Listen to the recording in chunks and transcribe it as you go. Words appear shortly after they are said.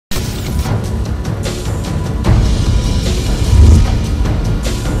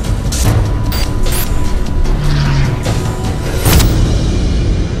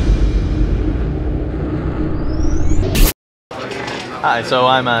Hi, so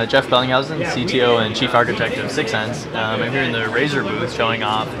I'm Jeff Bellinghausen, CTO and Chief Architect of Sixense. I'm here in the Razer booth showing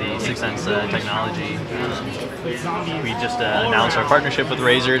off the Sixense technology. We just announced our partnership with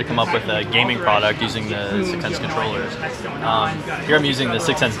Razer to come up with a gaming product using the Sixense controllers. Here I'm using the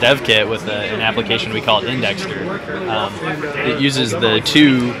Sixense Dev Kit with an application we call Indexter. It uses the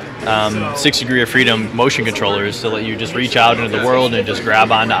two 6 degree of freedom motion controllers to let you just reach out into the world and just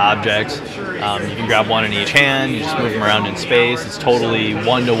grab onto objects. You can grab one in each hand, you just move them around in space. It's totally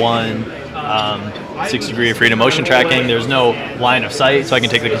one-to-one 6 degree of freedom motion tracking. There's no line of sight, so I can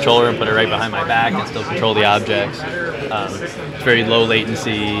take the controller and put it right behind my back and still control the objects. It's very low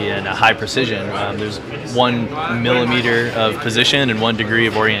latency and high precision. There's 1 millimeter of position and 1 degree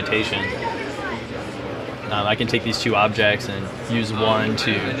of orientation. I can take these two objects and use one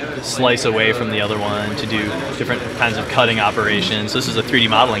to slice away from the other one to do different kinds of cutting operations. So this is a 3D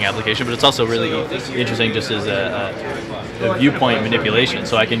modeling application, but it's also really interesting just as a viewpoint manipulation.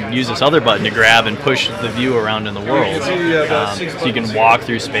 So I can use this other button to grab and push the view around in the world. So you can walk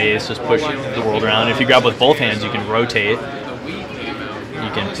through space, just push the world around. If you grab with both hands, you can rotate. You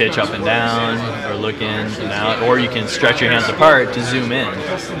can pitch up and down, or look in and out, or you can stretch your hands apart to zoom in.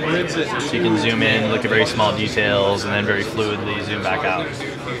 So you can zoom in, look at very small details, and then very fluidly zoom back out.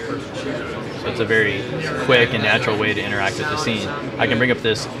 So it's a very quick and natural way to interact with the scene. I can bring up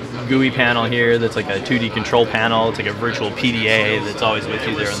this GUI panel here that's like a 2D control panel. It's like a virtual PDA that's always with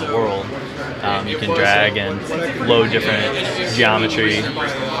you there in the world. You can drag and load different geometry. You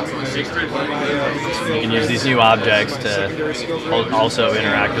can use these new objects to also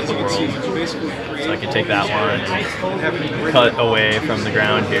interact with the world. So I can take that one and cut away from the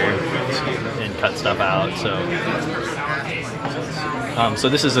ground here and cut stuff out. So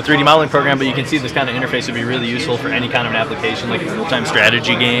this is a 3D modeling program, but you can see this kind of interface would be really useful for any kind of an application, like a real-time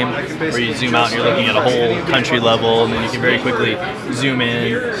strategy game, where you zoom out and you're looking at a whole country level, and then you can very quickly zoom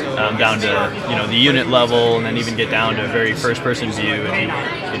in down to the unit level, and then even get down to a very first-person view, and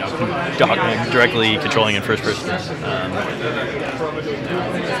directly controlling in first person.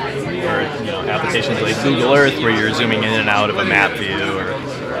 Or applications like Google Earth, where you're zooming in and out of a map view, or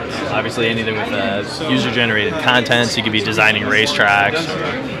obviously anything with user-generated content, so you could be designing racetracks,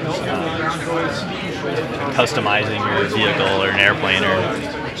 customizing your vehicle or an airplane.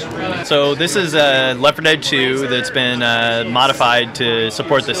 So this is Left 4 Dead 2 that's been modified to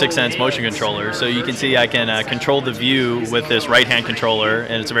support the Sixense motion controller. So you can see I can control the view with this right-hand controller,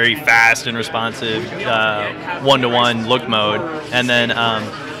 and it's a very fast and responsive one-to-one look mode. And then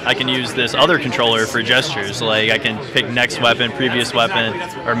I can use this other controller for gestures, like I can pick next weapon, previous weapon,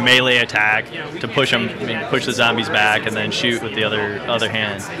 or melee attack to push the zombies back, and then shoot with the other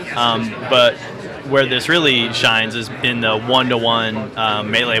hand. But where this really shines is in the one-to-one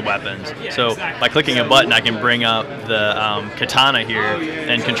melee weapons. So by clicking a button, I can bring up the katana here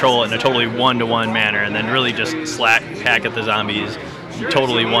and control it in a totally one-to-one manner, and then really just hack at the zombies,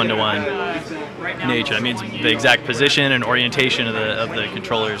 totally one-to-one nature. That means the exact position and orientation of the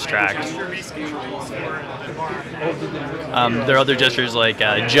controller is tracked. There are other gestures like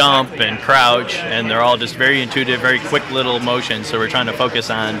jump and crouch, and they're all just very intuitive, very quick little motions. So we're trying to focus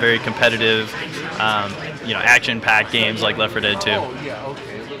on very competitive, action-packed games like Left 4 Dead 2.